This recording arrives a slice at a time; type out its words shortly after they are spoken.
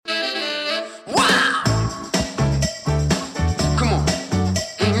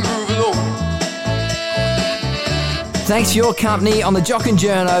Thanks for your company on the Jock and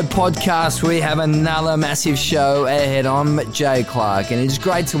Journo podcast. We have another massive show ahead. I'm Jay Clark, and it is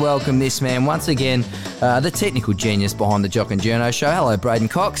great to welcome this man once again, the technical genius behind the Jock and Journo show. Hello, Braden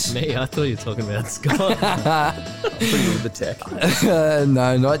Cox. Me? I thought you were talking about Scott. Pretty good with the tech.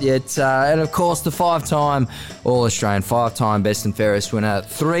 No, not yet. And of course, the five-time All-Australian, five-time Best and Fairest winner,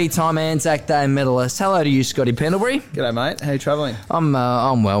 three-time Anzac Day medalist. Hello to you, Scotty Pendlebury. G'day, mate. How you travelling? I'm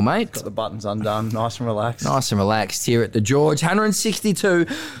well, mate. Got the buttons undone. Nice and relaxed. Nice and relaxed here at the George, 162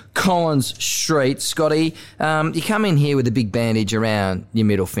 Collins Street. Scotty, you come in here with a big bandage around your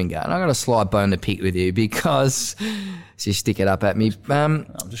middle finger, and I've got a slight bone to pick with you because you stick it up at me. I'm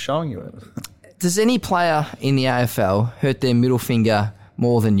just showing you it. Does any player in the AFL hurt their middle finger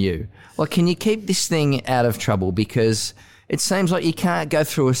more than you? Like, can you keep this thing out of trouble? Because it seems like you can't go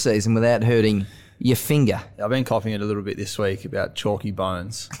through a season without hurting your finger. I've been coughing it a little bit this week about chalky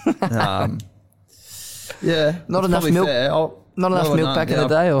bones. Yeah, not enough milk. Not enough milk back in the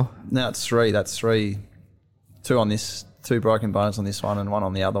day, or now it's three. That's three. Two on this, two broken bones on this one, and one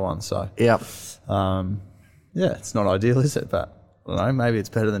on the other one. So yep. Yeah, it's not ideal, is it? But I don't know. Maybe it's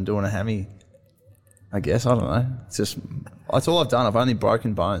better than doing a hammy. I guess, I don't know. It's just, that's all I've done. I've only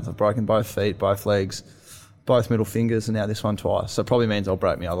broken bones. I've broken both feet, both legs, both middle fingers, and now this one twice. So it probably means I'll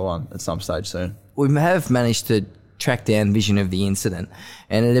break my other one at some stage soon. We have managed to track down vision of the incident,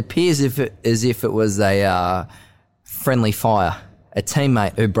 and it appears as if it was a friendly fire, a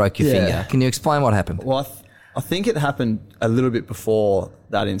teammate who broke your finger. Can you explain what happened? Well, I think it happened a little bit before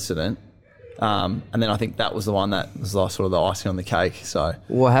that incident, and then I think that was the one that was like sort of the icing on the cake. So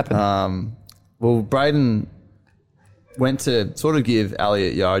what happened? Well, Braden went to sort of give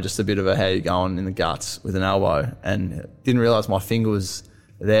Elliot Yo just a bit of a how you going in the guts with an elbow, and didn't realise my finger was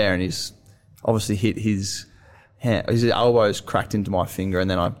there, and he's obviously hit his hand. His elbow's cracked into my finger, and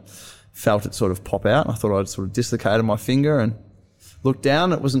then I felt it sort of pop out. I thought I'd sort of dislocated my finger, and looked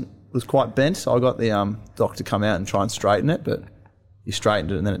down. It was quite bent, so I got the doctor to come out and try and straighten it, but he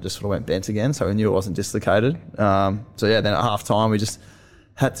straightened it, and then it just sort of went bent again, so we knew it wasn't dislocated. So yeah, then at half time we just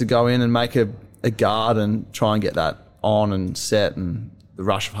had to go in and make a guard and try and get that on and set, and the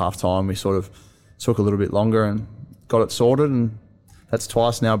rush of half time we sort of took a little bit longer and got it sorted, and that's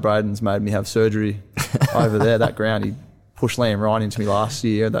twice now Braden's made me have surgery over there. That ground, he pushed Liam right into me last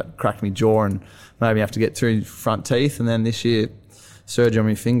year. That cracked me jaw and made me have to get through front teeth, and then this year surgery on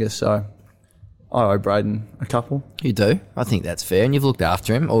my finger. So I owe Braden a couple. You do? I think that's fair, and you've looked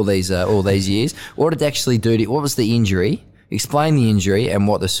after him all these years. What did it actually do to you? What was the injury? Explain the injury and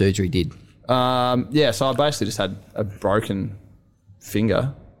what the surgery did. So I basically just had a broken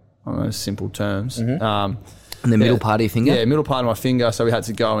finger, on those simple terms. Mm-hmm. And the middle part of your finger? Yeah, middle part of my finger. So we had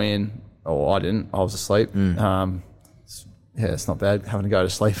to go in, or I didn't, I was asleep. It's not bad having to go to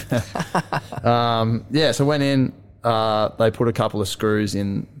sleep. So went in, they put a couple of screws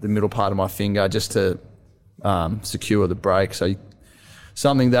in the middle part of my finger just to secure the break. So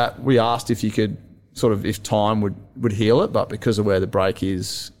something that we asked if you could sort of, if time would heal it, but because of where the break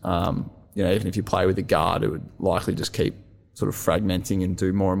is, even if you play with the guard, it would likely just keep sort of fragmenting and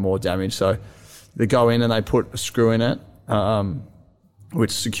do more and more damage. So they go in and they put a screw in it,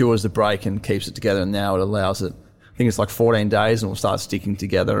 which secures the break and keeps it together. And now it allows it, I think it's like 14 days, and it will start sticking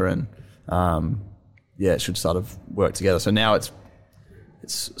together, and it should sort of work together. So now it's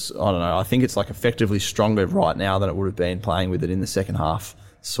I don't know, I think it's like effectively stronger right now than it would have been playing with it in the second half,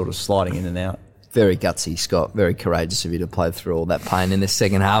 sort of sliding in and out. Very gutsy, Scott. Very courageous of you to play through all that pain in the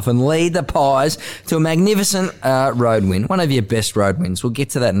second half and lead the Pies to a magnificent road win. One of your best road wins. We'll get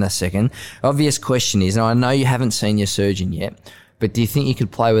to that in a second. Obvious question is, now I know you haven't seen your surgeon yet, but do you think you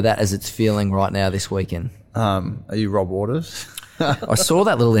could play with that as it's feeling right now this weekend? Are you Rob Waters? I saw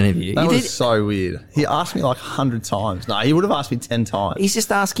that little interview. That was so weird. He asked me like 100 times. No, he would have asked me 10 times. He's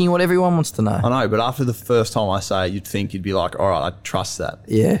just asking what everyone wants to know. I know, but after the first time I say it, you'd think you'd be like, all right, I trust that.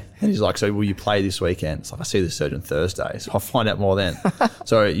 Yeah. And he's like, so will you play this weekend? It's like, I see the surgeon Thursday, so I'll find out more then.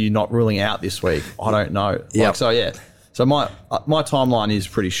 So you're not ruling out this week? I don't know. Yep. So my timeline is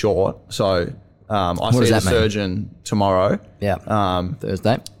pretty short. So I see the surgeon tomorrow. Yeah.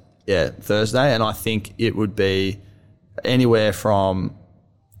 Thursday. Yeah, Thursday. And I think it would be anywhere from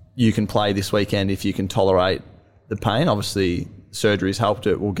you can play this weekend if you can tolerate the pain. Obviously, surgery's helped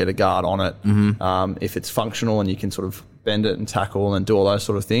it. We'll get a guard on it. Mm-hmm. If it's functional and you can sort of bend it and tackle and do all those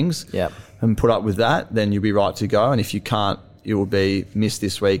sort of things and put up with that, then you'll be right to go. And if you can't, it will be missed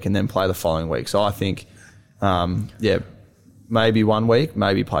this week and then play the following week. So I think, maybe 1 week,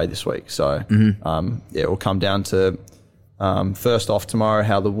 maybe play this week. So, it will come down to, first off tomorrow,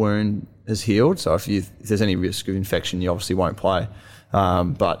 how the wound has healed. So if there's any risk of infection, you obviously won't play.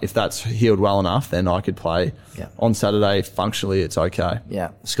 But if that's healed well enough, then I could play on Saturday. Functionally, it's okay.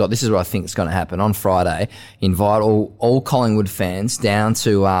 Yeah. Scott, this is what I think is going to happen. On Friday, invite all Collingwood fans down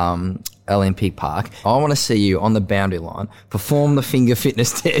to Olympic Park. I want to see you on the boundary line perform the finger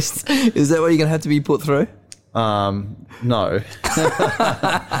fitness test. Is that what you're going to have to be put through? No.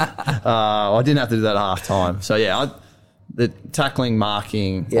 I didn't have to do that at half time. So, the tackling,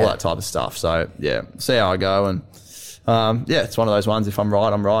 marking, all that type of stuff. So, see how I go. And, it's one of those ones. If I'm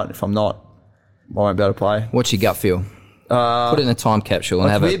right, I'm right. If I'm not, I won't be able to play. What's your gut feel? Put it in a time capsule and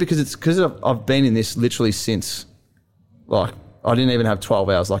have it. It's weird because I've been in this literally since, like, I didn't even have 12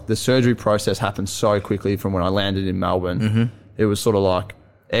 hours. Like, the surgery process happened so quickly from when I landed in Melbourne. Mm-hmm. It was sort of like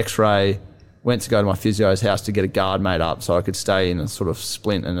X-ray, went to go to my physio's house to get a guard made up so I could stay in a sort of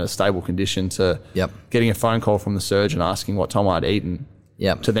splint and a stable condition, to getting a phone call from the surgeon asking what time I'd eaten,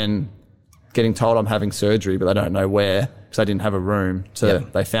 to then getting told I'm having surgery, but they don't know where because I didn't have a room.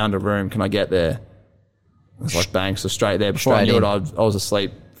 They found a room. Can I get there? It was like bang, so straight there. Before I knew it, I was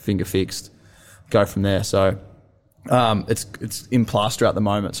asleep, finger fixed. Go from there. So it's in plaster at the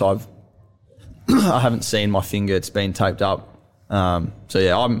moment. So I haven't seen my finger. It's been taped up.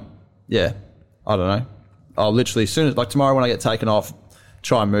 I don't know. I'll literally, as soon as, like tomorrow when I get taken off,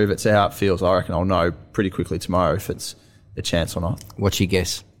 try and move it, see how it feels. I reckon I'll know pretty quickly tomorrow if it's a chance or not. What's your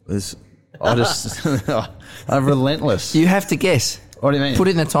guess? I'm relentless. You have to guess. What do you mean? Put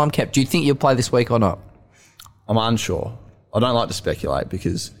it in a time cap. Do you think you'll play this week or not? I'm unsure. I don't like to speculate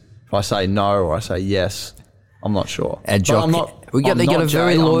because if I say no or I say yes, I'm not sure. Jock, you got a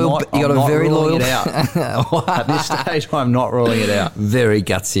very loyal. You got a very loyal. It out. At this stage, I'm not ruling it out. Very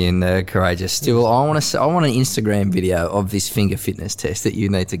gutsy and courageous. Still, I want an Instagram video of this finger fitness test that you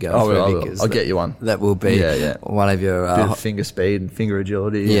need to go through. I'll get you one. That will be one of your bit of finger speed and finger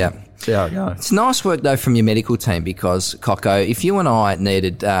agility. Yeah. See how it goes. It's nice work though from your medical team because Coco, if you and I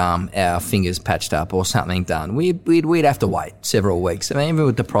needed our fingers patched up or something done, we'd have to wait several weeks. I mean, even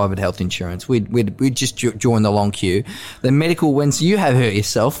with the private health insurance, we'd just join the long queue. The medical, when you have hurt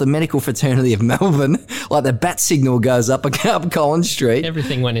yourself, the medical fraternity of Melbourne, like the bat signal goes up Collins Street.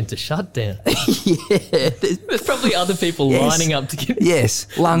 Everything went into shutdown. There's probably other people lining up to get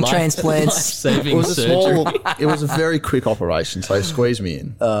lung transplants. Life-saving surgery. It was a very quick operation, so they squeezed me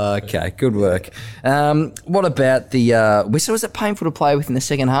in. Okay, good work. What about the whistle? Was it painful to play with in the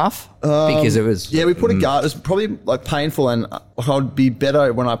second half? Because it was... Yeah, we put a guard. It was probably like painful, and I'd be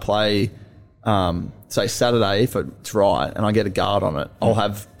better when I play, say, Saturday if it's right, and I get a guard on it. I'll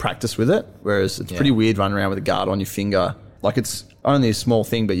have practice with it, whereas it's pretty weird running around with a guard on your finger. Like, it's only a small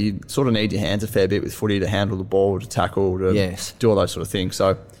thing, but you sort of need your hands a fair bit with footy to handle the ball, to tackle, to do all those sort of things.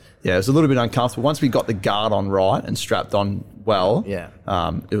 So, yeah, it was a little bit uncomfortable. Once we got the guard on right and strapped on well,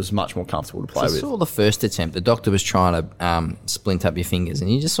 it was much more comfortable to play with. I saw the first attempt. The doctor was trying to splint up your fingers, and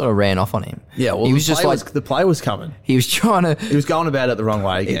he just sort of ran off on him. Yeah, well, the play was coming. He was trying to... He was going about it the wrong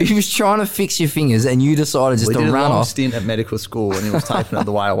way again. He was trying to fix your fingers, and you decided just to run off. We did a long stint at medical school, and he was taping it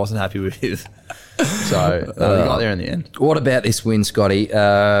the way I wasn't happy with. So we got there in the end. What about this win, Scotty?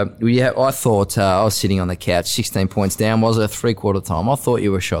 I thought I was sitting on the couch, 16 points down. Was it a three-quarter time? I thought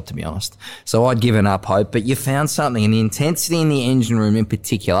you were shot, to be honest. So I'd given up hope, but you found something, and the intensity in the engine room in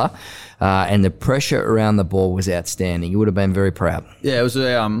particular, and the pressure around the ball was outstanding. You would have been very proud. Yeah, it was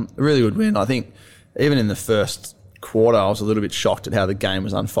a really good win. I think even in the first quarter, I was a little bit shocked at how the game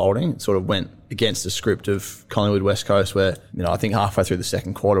was unfolding. It sort of went against the script of Collingwood West Coast, where, I think halfway through the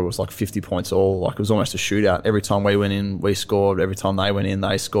second quarter it was like 50 points all. Like, it was almost a shootout. Every time we went in, we scored. Every time they went in,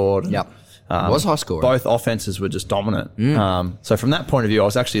 they scored. Yep. It was high scoring. Both offenses were just dominant. So from that point of view, I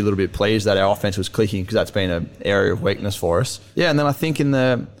was actually a little bit pleased that our offense was clicking, because that's been an area of weakness for us. Yeah, and then I think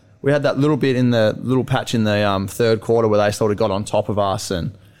we had that little bit in the little patch in the third quarter where they sort of got on top of us,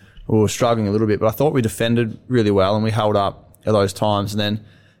 and we were struggling a little bit, but I thought we defended really well and we held up at those times. And then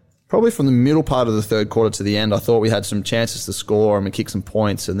probably from the middle part of the third quarter to the end, I thought we had some chances to score and we kicked some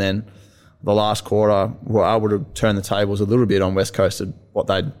points. And then the last quarter, we were able to turn the tables a little bit on West Coast at what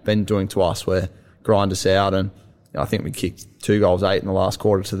they'd been doing to us, where grind us out. And I think we kicked 2 goals, 8 in the last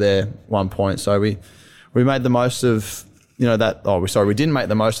quarter to their 1 point. So we made the most of, we didn't make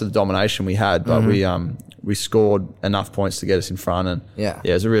the most of the domination we had, but we scored enough points to get us in front, and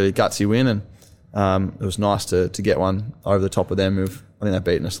it was a really gutsy win, and it was nice to get one over the top of them. I think they've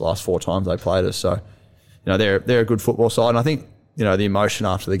beaten us the last 4 times they played us, so they're a good football side, and I think the emotion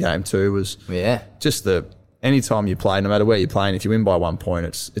after the game too was just any time you play, no matter where you're playing, if you win by 1 point,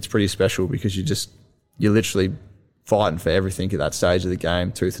 it's pretty special, because you're literally fighting for everything at that stage of the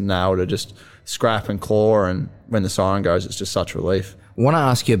game, tooth and nail, to just scrap and claw, and when the siren goes, it's just such relief. I want to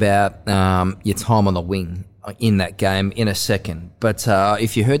ask you about your time on the wing. in that game in a second. But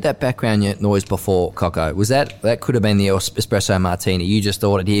if you heard that background noise before, Coco, was that could have been the espresso martini. You just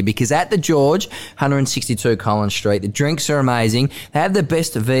ordered here because at the George, 162 Collins Street, the drinks are amazing. They have the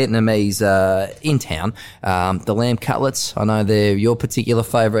best Vietnamese in town. The lamb cutlets, I know they're your particular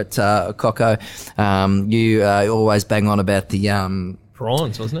favourite, Coco. You always bang on about the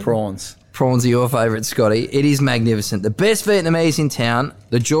Prawns, wasn't it? Prawns are your favourite, Scotty. It is magnificent. The best Vietnamese in town,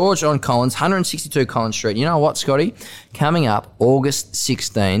 the George on Collins, 162 Collins Street. You know what, Scotty? Coming up, August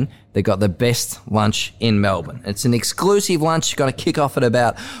 16, they got the best lunch in Melbourne. It's an exclusive lunch. You've got to kick off at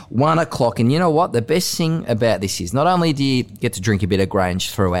about 1 o'clock. And you know what? The best thing about this is not only do you get to drink a bit of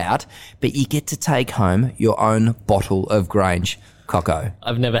Grange throughout, but you get to take home your own bottle of Grange. Coco.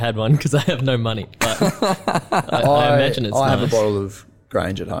 I've never had one because I have no money. But I imagine it's I nice. have a bottle of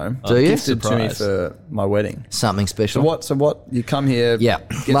Grange at home. Do you? Gifted to me for my wedding. Something special. So what? You come here, Yeah.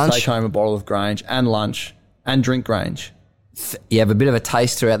 get Lunch. to take home a bottle of Grange and lunch and drink Grange. You have a bit of a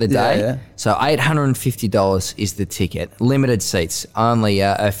taste throughout the day. Yeah. So $850 is the ticket. Limited seats. Only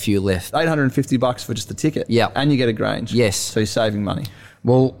a few left. $850 for just the ticket. Yeah. And you get a Grange. Yes. So you're saving money.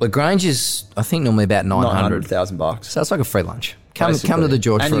 Well, the Grange is, I think, normally about 900. $900,000. So it's like a free lunch. Come basically. to the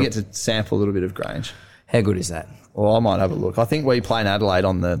George. And you get to sample a little bit of Grange. How good is that? Well, I might have a look. I think we play in Adelaide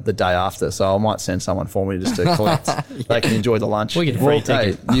on the day after, so I might send someone for me just to collect. They can enjoy the lunch. We get a free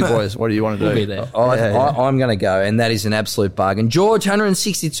hey, ticket. you boys, what do you want to do? We'll be there. I'm going to go, and that is an absolute bargain. George,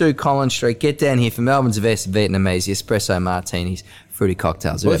 162 Collins Street. Get down here for Melbourne's best Vietnamese, the espresso martinis, fruity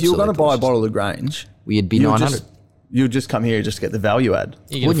cocktails. Well, if you were going to buy a delicious. bottle of Grange, You'd be 900. You'd just come here just to get the value add.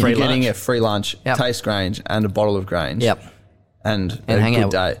 You get a free You're getting lunch. a free lunch, Yep. taste Grange, and a bottle of Grange. Yep. And And a hang good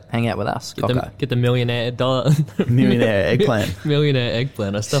out, day. hang out with us, Get Coco. the millionaire dollar. Millionaire eggplant. Millionaire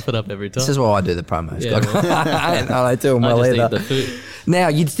eggplant. I stuff it up every time. This is why I do the promos. Yeah, Coco. I don't do them I well just either. eat the food. Now,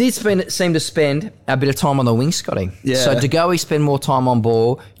 you did seem to spend a bit of time on the wing, Scotty. Yeah. So DeGoey spend more time on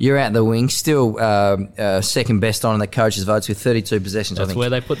ball. You're out the wing, still second best on the coaches' votes with 32 possessions, I That's think. where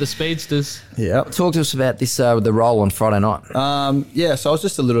they put the speedsters. Yeah. Talk to us about this, the role on Friday night. Yeah, so I was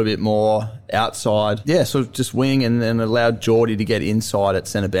just a little bit more outside. Yeah, sort of just wing and then allowed Geordie to get inside at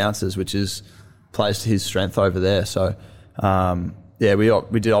centre bounces, which plays to his strength over there. So, yeah, we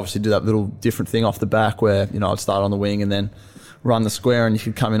did obviously do that little different thing off the back where, I'd start on the wing and then run the square and you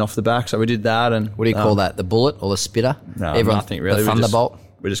could come in off the back. So we did that. And What do you call that? The bullet or the spitter? No, nothing really. The thunderbolt?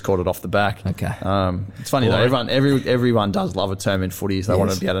 We just called it off the back. Okay. It's funny though. Everyone does love a term in footy. So they want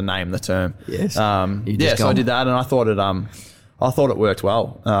Yes. to be able to name the term. Yes. So You've just I gone- did that, and I thought it worked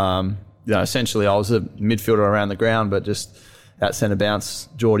well. Essentially, I was a midfielder around the ground, but just at centre bounce,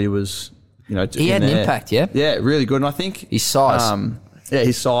 Geordie was, He in had an there. impact, yeah? Yeah, really good. And I think His size.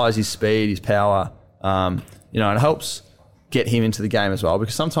 his size, his speed, his power. And it helps get him into the game as well,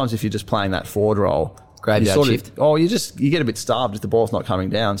 because sometimes if you're just playing that forward role, Graveyard you shift. you get a bit starved if the ball's not coming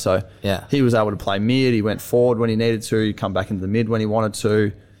down. So Yeah. he was able to play mid. He went forward when he needed to. He come back into the mid when he wanted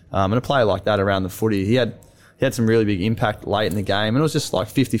to. And a player like that around the footy, he had some really big impact late in the game. And it was just like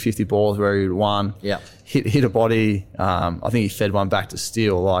 50-50 balls where he won. Yeah. Hit a body. I think he fed one back to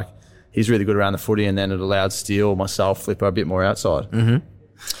Steele. Like, he's really good around the footy, and then it allowed Steele, myself, Flipper a bit more outside.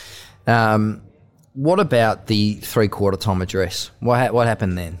 What about the three-quarter time address? What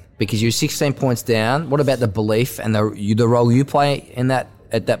happened then? Because you're 16 points down. What about the belief and the role you play in that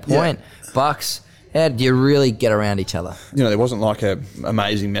at that point? Yeah. Bucks, how do you really get around each other? There wasn't like a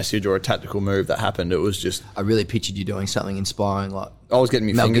amazing message or a tactical move that happened. It was just I really pictured you doing something inspiring like I was getting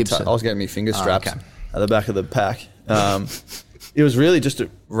me Mel finger Gibson. I was getting me finger straps okay. at the back of the pack. It was really just a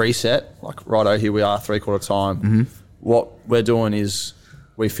reset. Like, righto, here we are, three-quarter time. Mm-hmm. What we're doing is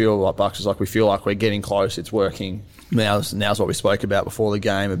we feel like Bucks is like we feel like we're getting close. It's working. Now's what we spoke about before the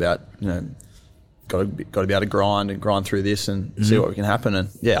game about got to be able to grind through this and see what can happen. And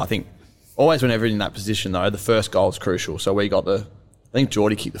yeah, I think always whenever in that position though, the first goal is crucial. So we got I think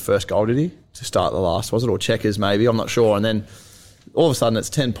Geordie kicked the first goal, did he, to start the last, was it, or Checkers maybe? I'm not sure. And then all of a sudden it's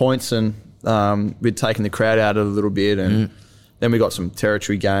 10 points and we'd taken the crowd out a little bit and then we got some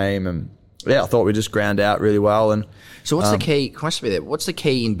territory game and yeah, I thought we just ground out really well. And So what's the key? Can I just be there? What's the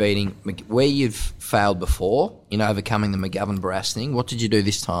key in beating where you've failed before in overcoming the McGovern-Barras thing? What did you do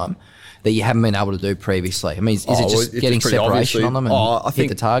this time that you haven't been able to do previously? I mean, is it just it's getting pretty separation obviously- on them and I hit think-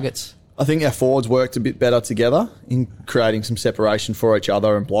 the targets? I think our forwards worked a bit better together in creating some separation for each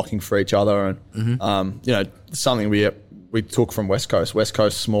other and blocking for each other. And, something we took from West Coast. West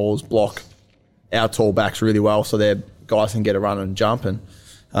Coast smalls block our tall backs really well so their guys can get a run and jump. And,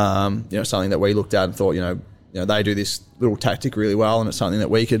 something that we looked at and thought, they do this little tactic really well and it's something that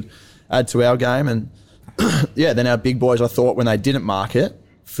we could add to our game. And, then our big boys, I thought, when they didn't mark it,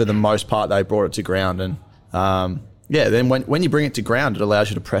 for the most part, they brought it to ground and Then when you bring it to ground, it allows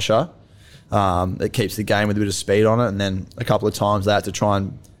you to pressure. It keeps the game with a bit of speed on it, and then a couple of times they had to try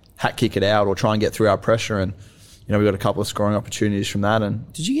and hat kick it out or try and get through our pressure, and we got a couple of scoring opportunities from that.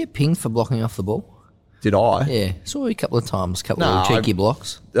 And did you get pinged for blocking off the ball? Did I? Yeah, saw you a couple of times, of cheeky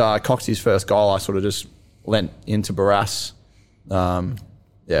blocks. Coxey's first goal, I sort of just lent into Barras.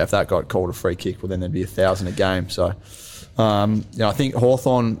 If that got called a free kick, well, then there'd be 1,000 a game. So, I think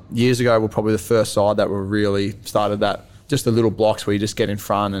Hawthorn years ago were probably the first side that were really started that, just the little blocks where you just get in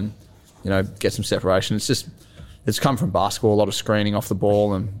front and, get some separation. It's come from basketball, a lot of screening off the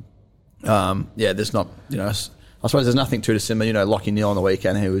ball. And, there's not, I suppose there's nothing too dissimilar. Lockie Neal on the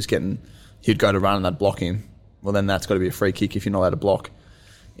weekend, he'd go to run and they'd block him. Well, then that's got to be a free kick if you're not allowed to block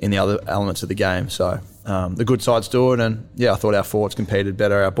in the other elements of the game. So the good sides do it, and I thought our forwards competed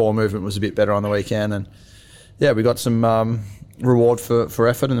better. Our ball movement was a bit better on the weekend, and we got some reward for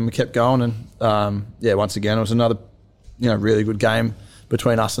effort, and then we kept going. And once again, it was another really good game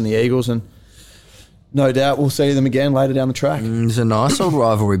between us and the Eagles, and no doubt we'll see them again later down the track. There's a nice old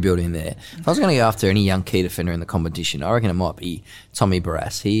rivalry building there. If I was going to go after any young key defender in the competition, I reckon it might be Tommy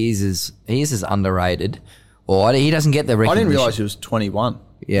Barras. He is as underrated, or he doesn't get the recognition. I didn't realise he was 21.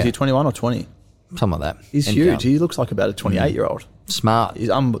 Yeah. Is he 21 or 20? Something like that. He's huge. He looks like about a 28-year-old. Smart. He's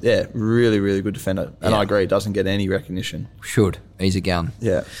really, really good defender. And I agree, doesn't get any recognition. Should. He's a gun.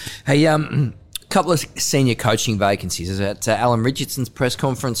 Yeah. Hey, couple of senior coaching vacancies. I was at Alan Richardson's press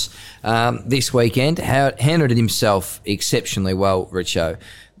conference this weekend. Handled it himself exceptionally well, Richo.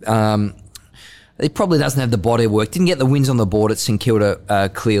 He probably doesn't have the body of work. Didn't get the wins on the board at St Kilda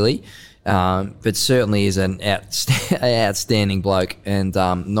clearly. But certainly is an outstanding bloke, and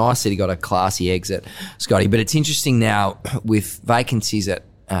nice that he got a classy exit, Scotty. But it's interesting now with vacancies at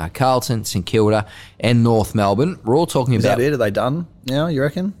Carlton, St Kilda and North Melbourne. We're all talking about... Is that it? Are they done now, you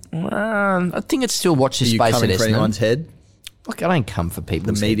reckon? I think it's still watch this space at Essendon. Are you coming for anyone's head? Look, I don't come for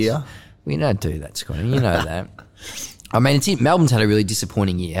people's The media? heads. We don't do that, Scotty. You know that. I mean, Melbourne's had a really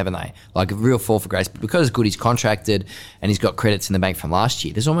disappointing year, haven't they? Like a real fall for grace. But because good he's contracted and he's got credits in the bank from last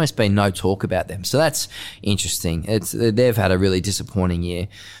year, there's almost been no talk about them. So that's interesting. They've had a really disappointing year.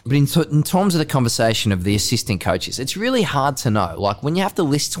 But in terms of the conversation of the assistant coaches, it's really hard to know. Like when you have to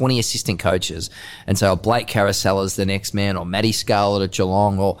list 20 assistant coaches and say, Blake Carousella's the next man, or Matty Scarlett at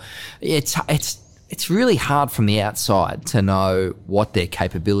Geelong, or it's really hard from the outside to know what their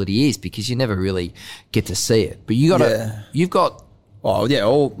capability is because you never really get to see it. But you've got... Oh, yeah,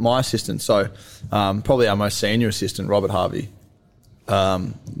 all my assistants. So probably our most senior assistant, Robert Harvey.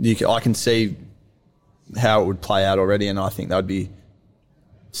 I can see how it would play out already, and I think that would be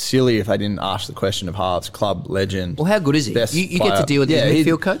silly if they didn't ask the question of Harv's club legend. Well, how good is he? You get to deal with the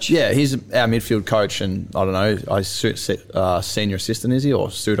midfield coach? Yeah, he's our midfield coach, and I don't know, senior assistant, is he, or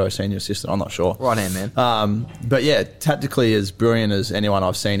pseudo-senior assistant? I'm not sure. Right-hand man. But yeah, tactically as brilliant as anyone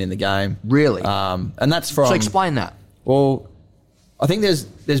I've seen in the game. Really? And that's from... So explain that. Well, I think there's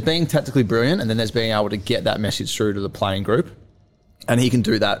being tactically brilliant, and then there's being able to get that message through to the playing group, and he can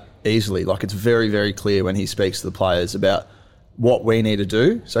do that easily. Like it's very, very clear when he speaks to the players about what we need to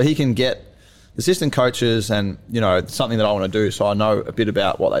do. So he can get assistant coaches and, something that I want to do. So I know a bit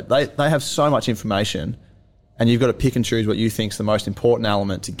about what they have so much information, and you've got to pick and choose what you think is the most important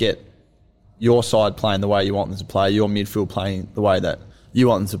element to get your side playing the way you want them to play, your midfield playing the way that you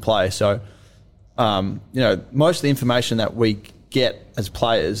want them to play. So, most of the information that we get as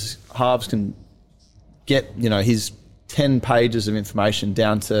players, Harves can get, his 10 pages of information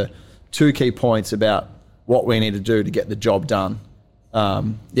down to 2 key points about what we need to do to get the job done.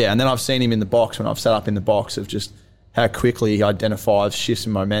 And then I've seen him in the box when I've sat up in the box of just how quickly he identifies shifts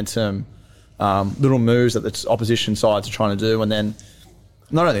in momentum, little moves that the opposition sides are trying to do. And then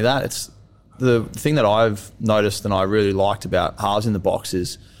not only that, it's the thing that I've noticed and I really liked about Harves in the box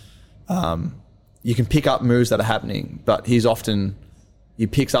is you can pick up moves that are happening, but he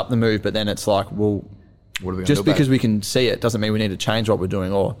picks up the move, but then it's like, well, what are we just because we can see it doesn't mean we need to change what we're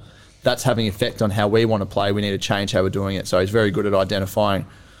doing, or that's having effect on how we want to play. We need to change how we're doing it. So he's very good at identifying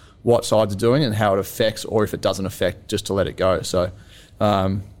what sides are doing and how it affects, or if it doesn't affect, just to let it go. So,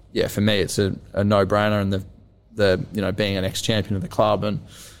 for me, it's a no-brainer, and the being an ex-champion of the club and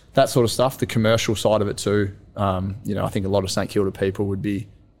that sort of stuff, the commercial side of it too. I think a lot of St Kilda people would be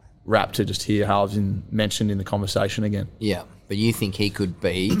rapt to just hear Harves mentioned in the conversation again. Yeah, but you think he could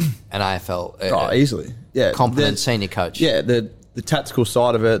be an AFL easily, yeah, competent senior coach? Yeah, the tactical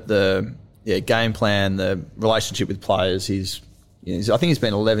side of it, the game plan, the relationship with players. I think he's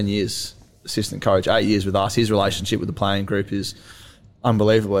been 11 years assistant coach, 8 years with us. His relationship with the playing group is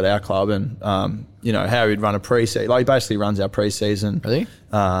unbelievable at our club, and how he'd run a pre-season. Like he basically runs our pre-season. Really?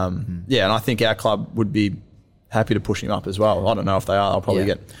 And I think our club would be happy to push him up as well. I don't know if they are. I'll probably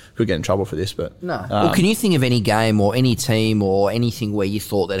could get in trouble for this, but no. Well, can you think of any game or any team or anything where you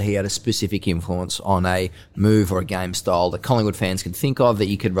thought that he had a specific influence on a move or a game style that Collingwood fans could think of that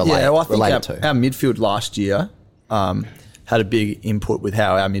you could relate it to? Our midfield last year had a big input with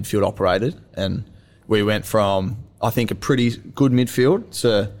how our midfield operated, and we went from, I think, a pretty good midfield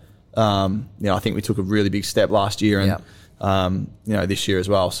to, I think we took a really big step last year and, this year as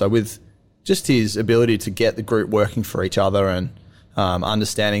well. So with just his ability to get the group working for each other and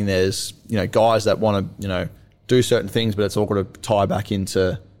understanding there's, guys that want to, do certain things, but it's all got to tie back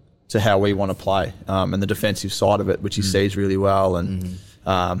into how we want to play and the defensive side of it, which he sees really well. And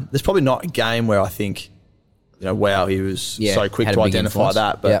there's probably not a game where I think, wow, he was so quick to identify influence.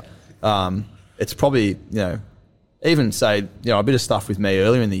 That. But it's probably, even say, a bit of stuff with me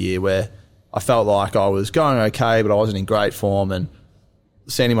earlier in the year where I felt like I was going okay, but I wasn't in great form, and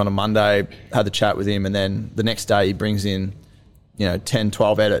seen him on a Monday, had the chat with him, and then the next day he brings in, 10,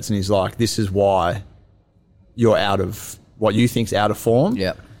 12 edits, and he's like, this is why you're out of what you think's out of form.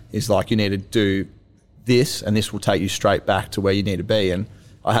 Yeah. He's like, you need to do this, and this will take you straight back to where you need to be. And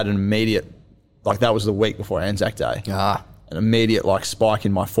I had an immediate, that was the week before Anzac Day. An immediate spike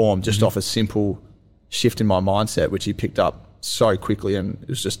in my form just off a simple shift in my mindset, which he picked up so quickly, and it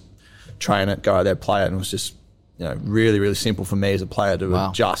was just train it, go out there, play it, and it was just really, really simple for me as a player to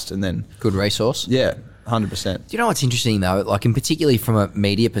adjust. And then good resource. Yeah, 100%. Do you know what's interesting though? And particularly from a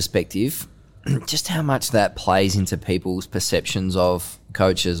media perspective, just how much that plays into people's perceptions of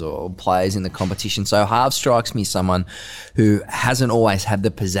coaches or players in the competition. So Harv strikes me someone who hasn't always had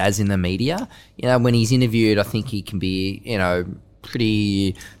the pizzazz in the media. When he's interviewed, I think he can be,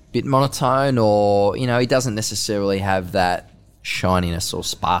 pretty bit monotone, or, he doesn't necessarily have that shininess or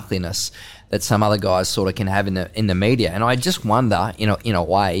sparkliness that some other guys sort of can have in the media. And I just wonder, in a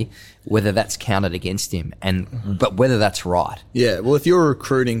way, whether that's counted against him, but whether that's right. Yeah, well, if you're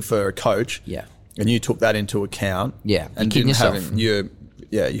recruiting for a coach, yeah, and you took that into account, and didn't have him, you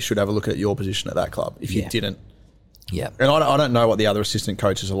should have a look at your position at that club. If you didn't, and I don't know what the other assistant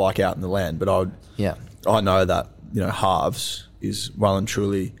coaches are like out in the land, but I know that Harv's is well and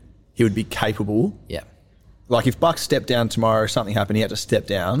truly, he would be capable. Yeah. If Buck stepped down tomorrow, something happened, he had to step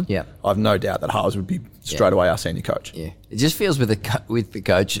down. Yeah, I've no doubt that Harvey would be straight away our senior coach. Yeah, it just feels with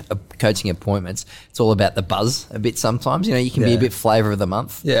the coaching appointments, it's all about the buzz a bit sometimes. You can be a bit flavour of the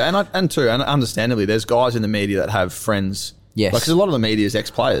month. Yeah, and understandably, there's guys in the media that have friends. Yes, because a lot of the media is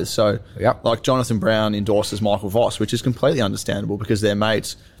ex-players. So, Jonathan Brown endorses Michael Voss, which is completely understandable because their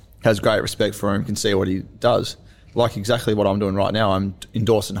mates has great respect for him, can see what he does. Exactly what I'm doing right now, I'm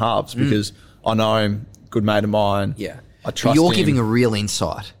endorsing Harv's because I know him. Good mate of mine. Yeah, I trust You're him. giving a real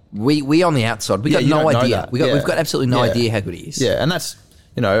insight. We on the outside, we got no idea. We've got absolutely no idea how good he is. Yeah, and that's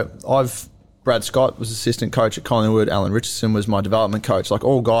Brad Scott was assistant coach at Collingwood. Alan Richardson was my development coach.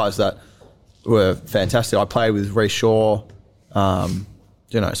 All guys that were fantastic. I played with Reece Shaw. So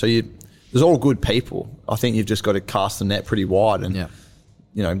there's all good people. I think you've just got to cast the net pretty wide and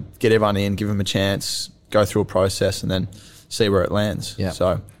get everyone in, give them a chance, go through a process, and then see where it lands. Yeah.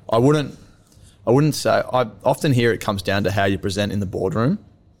 So I wouldn't say, I often hear it comes down to how you present in the boardroom.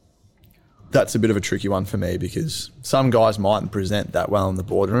 That's a bit of a tricky one for me because some guys mightn't present that well in the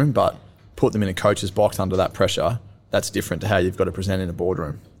boardroom, but put them in a coach's box under that pressure, that's different to how you've got to present in a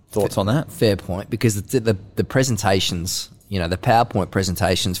boardroom. Thoughts on that? Fair point, because the presentations, the PowerPoint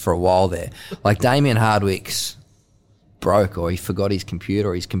presentations for a while there, Damien Hardwick's broke, or he forgot his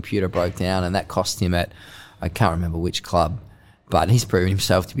computer broke down, and that cost him at, I can't remember which club, but he's proven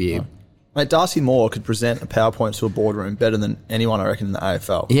himself to be Mate, Darcy Moore could present a PowerPoint to a boardroom better than anyone, I reckon, in the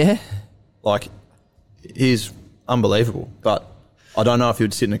AFL. Yeah. He's unbelievable. But I don't know if he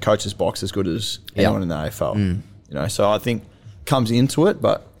would sit in a coach's box as good as anyone in the AFL. So I think comes into it,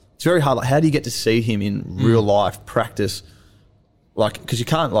 but it's very hard. How do you get to see him in real life, practice? Because you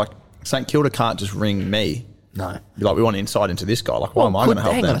can't, St Kilda can't just ring me. No. Be we want insight into this guy. Why am I going to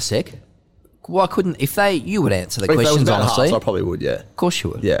help them? Hang on a sec. Why couldn't, you would answer the but questions, if it was honestly. Hearts, I probably would, yeah. Of course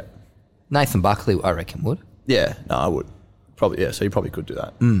you would. Yeah. Nathan Buckley, I reckon, would. Yeah, no, I would. Probably, yeah, so you probably could do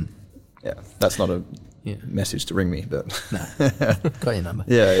that. Yeah, that's not a message to ring me, but... No, got your number.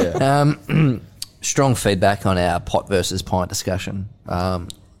 Yeah. Strong feedback on our pot versus pint discussion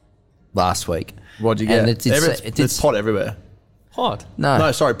last week. What'd you get? And it's pot everywhere. Pot?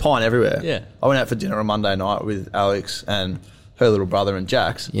 No, sorry, pint everywhere. Yeah. I went out for dinner on Monday night with Alex and her little brother and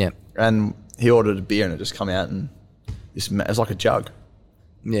Jax. Yeah. And he ordered a beer and it just come out and it was like a jug.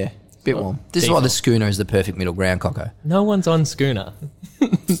 Yeah. Bit warm. This is why the schooner is the perfect middle ground, Coco. No one's on schooner.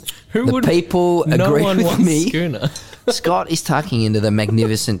 People agree with me. Schooner. Scott is tucking into the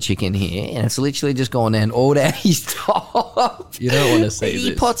magnificent chicken here, and it's literally just gone down all down his top. You don't want to see He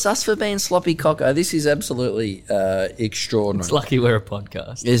this. pots us for being sloppy cocker. This is absolutely extraordinary. It's lucky we're a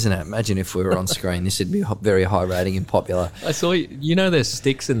podcast. Isn't it? Imagine if we were on screen. This would be a very high rating and popular. I saw you know there's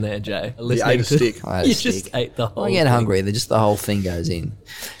sticks in there, Jay. You ate a stick. I had a You stick. just ate the whole I get thing. hungry. Just the whole thing goes in.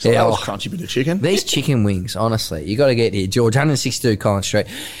 So that oh, was a crunchy bit of chicken. these chicken wings, honestly, you got to get here. George, 162 Collins Street.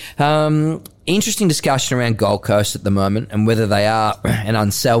 Interesting discussion around Gold Coast at the moment and whether they are an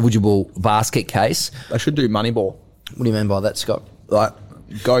unsalvageable basket case. They should do Moneyball. What do you mean by that, Scott? Like,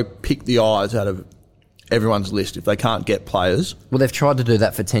 go pick the eyes out of everyone's list if they can't get players. Well, they've tried to do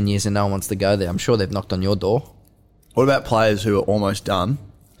that for 10 years and no one wants to go there. I'm sure they've knocked on your door. What about players who are almost done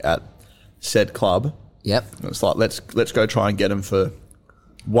at said club? Yep. It's like, let's go try and get them for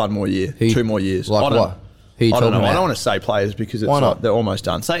one more year, 2 more years. Like I don't what? know. Who are you I don't talking know. I about? don't want to say players because it's Why not? like they're almost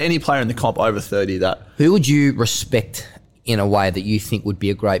done. Say any player in the comp over 30 that... Who would you respect in a way that you think would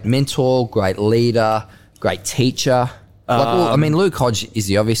be a great mentor, great leader, great teacher? I mean, Luke Hodge is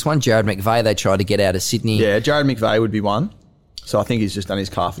the obvious one. Jared McVeigh, they tried to get out of Sydney. Yeah, Jared McVeigh would be one. So I think he's just done his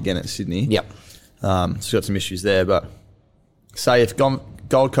calf again at Sydney. Yep. He's got some issues there. But say if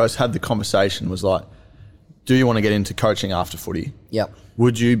Gold Coast had the conversation, was like, do you want to get into coaching after footy? Yep.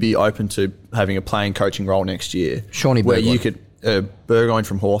 Would you be open to having a playing coaching role next year? Shawnee where Burgoyne. you could, Burgoyne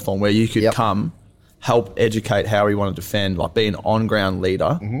from Hawthorn, where you could Yep. come, help educate how we want to defend, like be an on-ground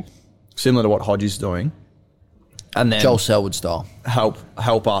leader, similar to what Hodge is doing. And then Joel Selwood style.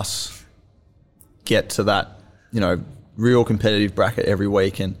 help us get to that, real competitive bracket every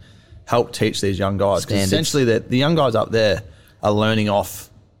week and help teach these young guys. Because Standards. essentially the young guys up there are learning off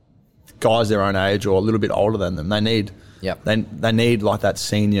guys their own age or a little bit older than them. They need Yep. they need like that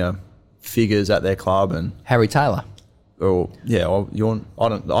senior figures at their club and Harry Taylor. I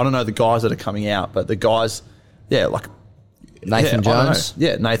don't know the guys that are coming out, but the guys, like Nathan I don't know. Jones.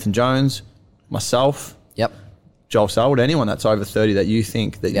 Yeah, Nathan Jones, myself, Yep. Joel Selwood, anyone that's over 30 that you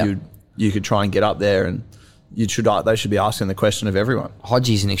think that Yep. you could try and get up there and they should be asking the question of everyone.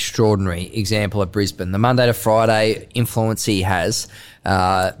 Hodgie's an extraordinary example of Brisbane. The Monday to Friday influence he has,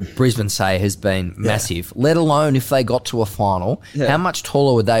 Brisbane say, has been massive, let alone if they got to a final. Yeah. How much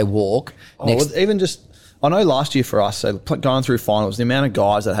taller would they walk next? Well, even just, I know last year for us, so going through finals, the amount of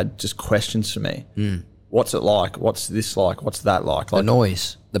guys that had just questions for me. What's it like? What's this like? What's that like? The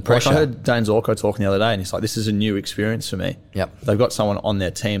noise, the pressure. Like I heard Dane Zorko talking the other day and he's like, this is a new experience for me. Yep. They've got someone on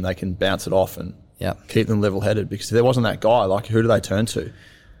their team, they can bounce it off and Yep. keep them level-headed, because if there wasn't that guy, like who do they turn to?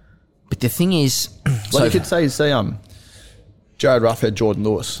 But the thing is, Like you could say Jared Roughhead, Jordan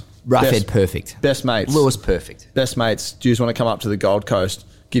Lewis. Roughhead perfect. Best mates. Lewis perfect. Best mates. Do you just want to come up to the Gold Coast,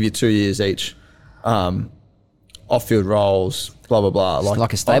 give you 2 years each, off-field roles, blah, blah, blah.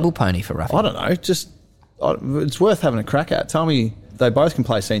 Like a stable pony for Roughhead. I don't know. Just it's worth having a crack at. Tell me they both can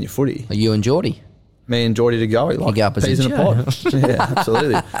play senior footy. Are you and Geordie? Me and Geordie to go. Like go up as peas a in a pod. Yeah,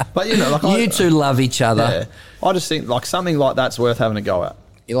 absolutely. But You two love each other. Yeah, I just think like something like that's worth having a go at.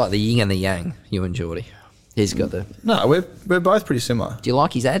 You're like the yin and the yang, you and Geordie. He's got the... No, we're both pretty similar. Do you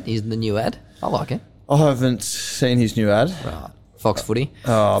like his ad? The new ad? I like it. I haven't seen his new ad. Right. Fox Footy.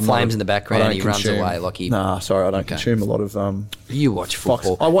 I'm Flames not- in the I background. don't He runs consume- away like he... Nah, sorry, I don't consume a lot of. You watch Fox.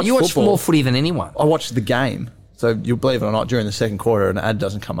 football. I watch You watch football. more footy than anyone. I watch the game, so you'll believe it or not, during the second quarter, an ad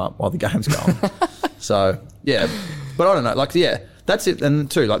doesn't come up while the game's going. So yeah, but I don't know. Like that's it. And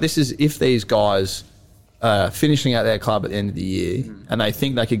too, like this is if these guys finishing out their club at the end of the year and they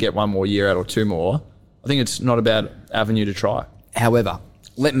think they could get one more year out or 2 more. I think it's not a bad avenue to try. However,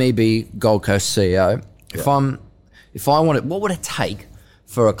 let me be Gold Coast CEO. If I wanted, what would it take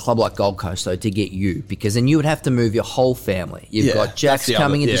for a club like Gold Coast though to get you? Because then you would have to move your whole family. You've Yeah, got Jack's that's the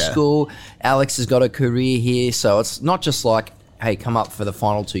coming other- into yeah. school. Alex has got a career here, so it's not just like, hey, come up for the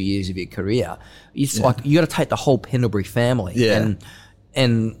final 2 years of your career. It's like you got to take the whole Pendlebury family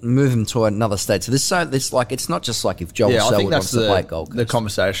and move them to another state. So this like it's not just like if Joel I think Selwood that's wants to play at Gold Coast. the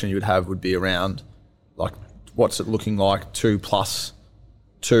conversation you would have would be around like what's it looking like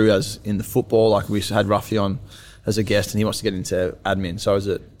 2+2 as in the football. Like we had Ruffy on as a guest and he wants to get into admin. So is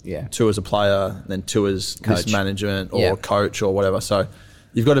it 2 as a player, then 2 as Coach. this management or coach or whatever. So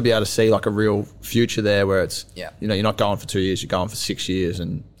you've got to be able to see like a real future there where it's you're not going for 2 years, you're going for 6 years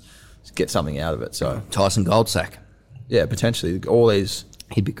and get something out of it. So Tyson Goldsack. yeah, potentially all these.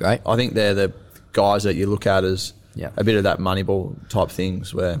 He'd be great. I think they're the guys that you look at as Yeah. a bit of that Moneyball type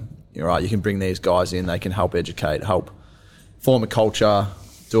things where you're right. You can bring these guys in, they can help educate, help form a culture,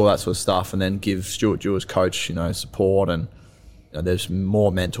 do all that sort of stuff, and then give Stuart Dewar's coach, support. And there's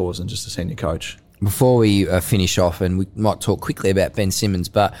more mentors than just a senior coach. Before we finish off, and we might talk quickly about Ben Simmons,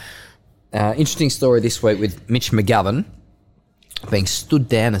 but Interesting story this week with Mitch McGovern being stood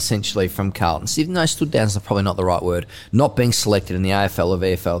down essentially from Carlton. Even though stood down is probably not the right word, not being selected in the AFL or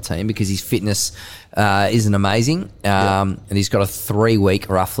VFL team because his fitness isn't amazing. And he's got a 3-week,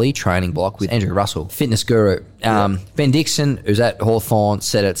 roughly, training block with Andrew Russell, fitness guru. Ben Dixon, who's at Hawthorn,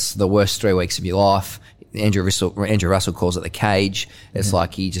 said it's the worst 3 weeks of your life. Andrew Russell calls it the cage. It's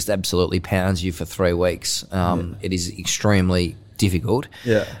like he just absolutely pounds you for 3 weeks. It is extremely difficult.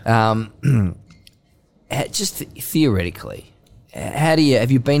 Just theoretically, have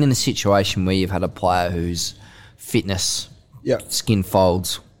you been in a situation where you've had a player whose fitness, skin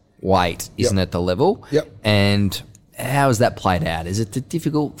folds, weight isn't at the level? And how has that played out? Is it a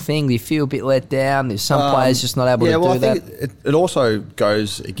difficult thing? Do you feel a bit let down? There's some players just not able to do that? I think it also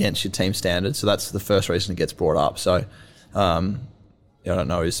goes against your team standards, so that's the first reason it gets brought up. So I don't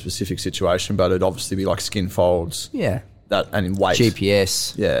know his specific situation, but it'd obviously be like skin folds. That and in weight.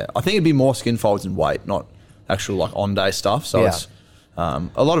 GPS. I think it'd be more skin folds and weight, not actual like on-day stuff. So it's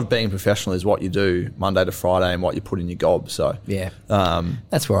a lot of being professional is what you do Monday to Friday and what you put in your gob. So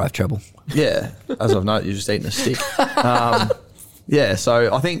that's where I have trouble. As I've noticed, you're just eating a stick.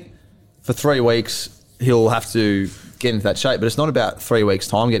 So I think for 3 weeks he'll have to get into that shape, but it's not about 3 weeks'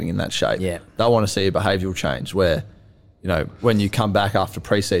 time getting in that shape. They'll want to see a behavioural change where, when you come back after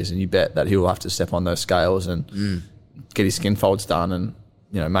pre-season, you bet that he'll have to step on those scales and get his skin folds done and,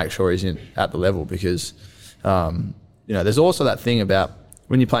 make sure he's at the level because, there's also that thing about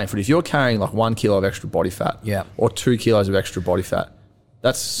when you're playing footy, if you're carrying like 1 kilo of extra body fat or 2 kilos of extra body fat,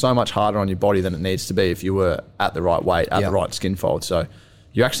 that's so much harder on your body than it needs to be if you were at the right weight, at the right skin fold. So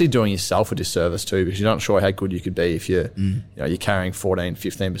you're actually doing yourself a disservice too because you're not sure how good you could be if you're, you're carrying 14,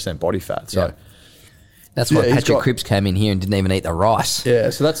 15% body fat. So that's why Patrick Cripps came in here and didn't even eat the rice.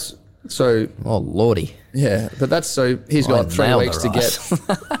 So oh lordy, but that's so he's got 3 weeks to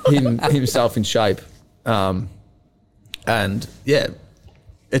get himself in shape, and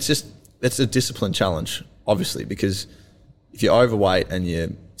it's a discipline challenge, obviously, because if you're overweight and your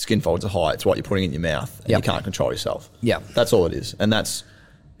skin folds are high, it's what you're putting in your mouth, and you can't control yourself. That's all it is, and that's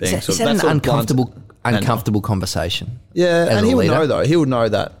being is that an uncomfortable conversation. And he would know though. He would know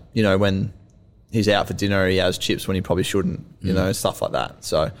that when he's out for dinner, he has chips when he probably shouldn't, stuff like that.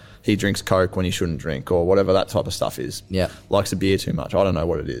 So he drinks Coke when he shouldn't drink or whatever that type of stuff is. Likes a beer too much. I don't know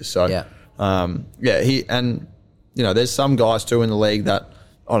what it is. So, there's some guys too in the league that,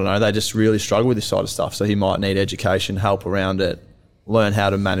 I don't know, they just really struggle with this side of stuff. So he might need education, help around it, learn how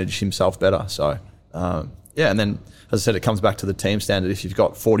to manage himself better. So, and then, as I said, it comes back to the team standard. If you've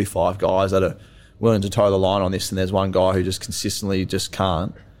got 45 guys that are willing to toe the line on this and there's one guy who just consistently just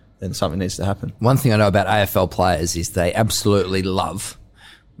can't, then something needs to happen. One thing I know about AFL players is they absolutely love,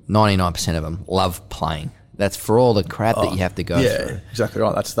 99% of them, love playing. That's for all the crap that you have to go through. Yeah, exactly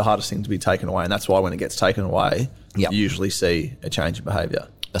right. That's the hardest thing to be taken away. And that's why when it gets taken away, you usually see a change in behaviour.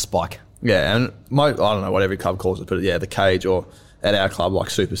 A spike. Yeah, and I don't know what every club calls it, but the cage or at our club,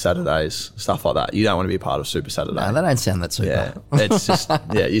 like Super Saturdays, stuff like that. You don't want to be a part of Super Saturday. No, they don't sound that super. Yeah, it's just,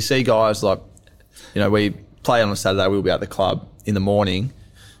 you see guys like, we play on a Saturday, we'll be at the club in the morning,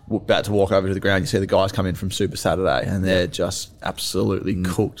 we're about to walk over to the ground, you see the guys come in from Super Saturday and they're just absolutely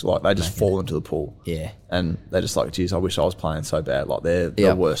cooked. Like they just fall into the pool. And they're just like, geez, I wish I was playing so bad. Like they're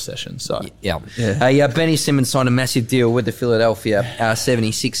the worst sessions. So Benny Simmons signed a massive deal with the Philadelphia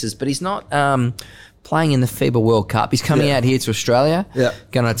 76ers, but he's not playing in the FIBA World Cup. He's coming out here to Australia.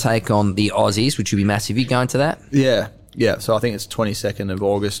 Going to take on the Aussies, which would be massive. You going to that? Yeah, so I think it's 22nd of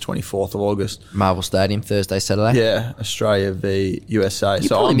August, 24th of August. Marvel Stadium, Thursday, Saturday. Yeah, Australia v USA. You'd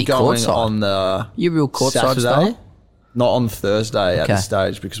so I'm be going courtside. on the You're real courtside Saturday, style? not on Thursday at this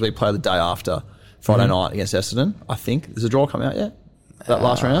stage because we play the day after Friday night against Essendon. I think is the draw come out yet? That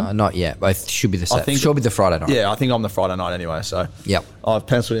last round? Not yet. Both should be the Saturday. Should be the Friday night. Yeah, I think I'm the Friday night anyway. So I've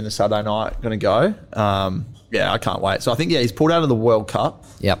penciled in the Saturday night. Going to go. I can't wait. So I think he's pulled out of the World Cup.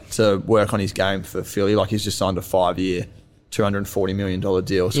 To work on his game for Philly. Like he's just signed a 5-year, $240 million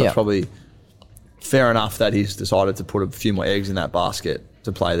deal. So it's probably fair enough that he's decided to put a few more eggs in that basket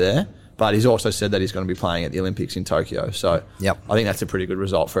to play there. But he's also said that he's going to be playing at the Olympics in Tokyo. So I think that's a pretty good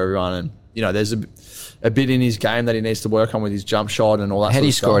result for everyone. And, there's a bit in his game that he needs to work on with his jump shot and all that. How do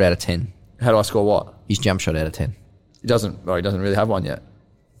you score it out of 10? How do I score what? His jump shot out of 10. He doesn't really have one yet.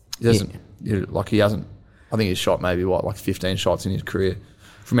 He doesn't. He hasn't. I think he's shot maybe 15 shots in his career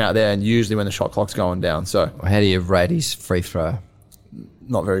from out there, and usually when the shot clock's going down. So how do you rate his free throw?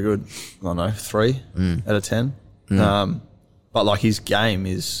 Not very good. I don't know, 3 out of 10. But his game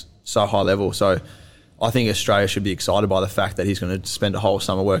is so high level. So I think Australia should be excited by the fact that he's going to spend a whole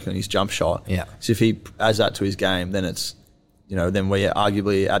summer working on his jump shot. So if he adds that to his game, then it's then we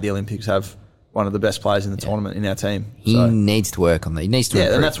arguably at the Olympics have one of the best players in the tournament in our team. He needs to work on that. He needs to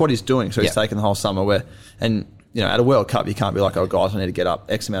improve. And that's what he's doing. So he's taken the whole summer at a World Cup, you can't be like, oh, guys, I need to get up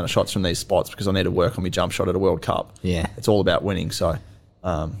X amount of shots from these spots because I need to work on my jump shot at a World Cup. Yeah. It's all about winning. So,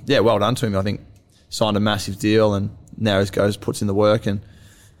 well done to him. I think signed a massive deal and now he puts in the work and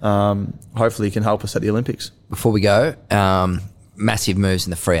hopefully he can help us at the Olympics. Before we go, massive moves in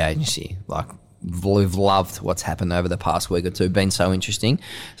the free agency. Like, we've loved what's happened over the past week or two. Been so interesting.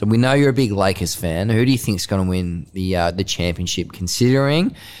 So we know you're a big Lakers fan. Who do you think is going to win the championship?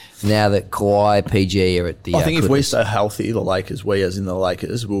 Considering now that Kawhi, PG are at the, I think if Clippers. we stay healthy, the Lakers, we as in the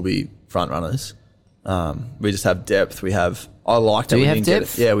Lakers, will be front runners. We just have depth. I like that. Do we you have didn't get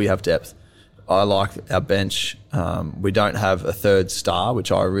depth? it. Yeah, we have depth. I like our bench. We don't have a third star,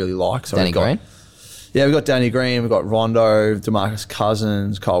 which I really like. So Danny Green. Yeah, we've got Danny Green, we've got Rondo, DeMarcus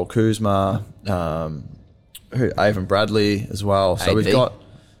Cousins, Cole Kuzma, Avon Bradley as well. So AD. we've got,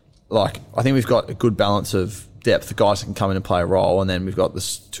 I think we've got a good balance of depth. The guys that can come in and play a role, and then we've got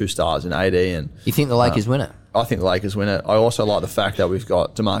the 2 stars in AD. And You think the Lakers win it? I think the Lakers win it. I also like the fact that we've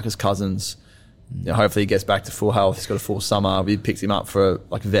got DeMarcus Cousins. Hopefully he gets back to full health. He's got a full summer. We picked him up for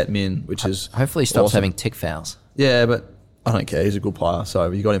vet min, which is Hopefully he stops awesome. having tick fouls. Yeah, but I don't care. He's a good player.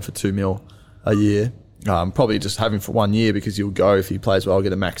 So you got him for $2 million a year. Probably just have him for 1 year because he'll go if he plays well,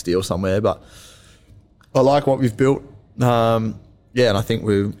 get a max deal somewhere. But I like what we've built. And I think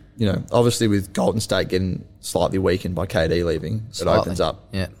we're, obviously with Golden State getting slightly weakened by KD leaving, it opens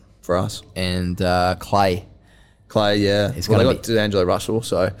up for us. And Clay. Yeah. It's Well, they gonna got D'Angelo Russell,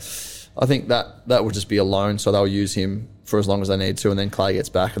 so I think that will just be a loan. So they'll use him for as long as they need to, and then Clay gets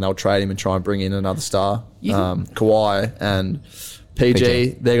back and they'll trade him and try and bring in another star. Kawhi and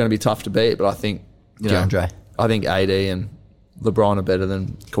PG, they're going to be tough to beat, but I think DeAndre. I think AD and LeBron are better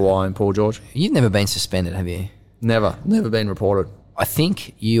than Kawhi and Paul George. You've never been suspended, have you? Never been reported. I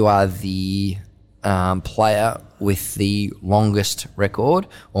think you are the player with the longest record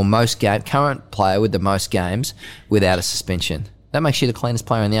or current player with the most games without a suspension. That makes you the cleanest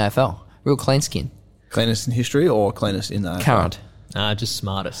player in the AFL. Real clean skin. Cleanest in history or cleanest in the AFL? Current. Just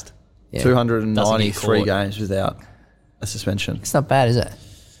smartest. Yeah. 293 Doesn't games without a suspension. It's not bad, is it?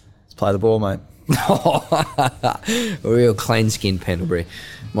 Let's play the ball, mate. Real clean skin Pendlebury.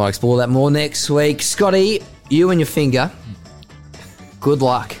 Might explore that more next week. Scotty, you and your finger. Good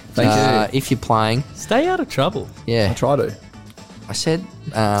luck. Thank you. If you're playing. Stay out of trouble. Yeah. I try to. I said.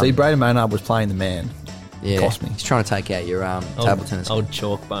 See, Braden Maynard was playing the man. Yeah. Cost me. He's trying to take out your table tennis. Old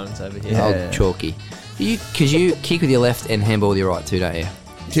chalk bones over here. Yeah. Old chalky. Because you kick with your left and handball with your right too, don't you?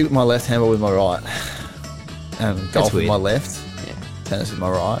 Kick with my left, handball with my right. And golf with weird. my left, Yeah. tennis with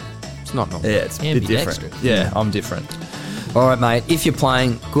my right. It's not normal. Yeah, it's a bit different. Ambidextrous. Yeah, I'm different. All right, mate. If you're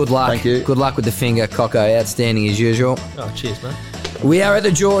playing, good luck. Thank you. Good luck with the finger, Coco. Outstanding as usual. Oh, cheers, man. We are at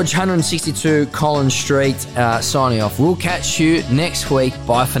the George, 162 Collins Street, signing off. We'll catch you next week.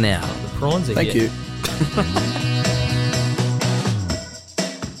 Bye for now. The prawns are Thank here. you.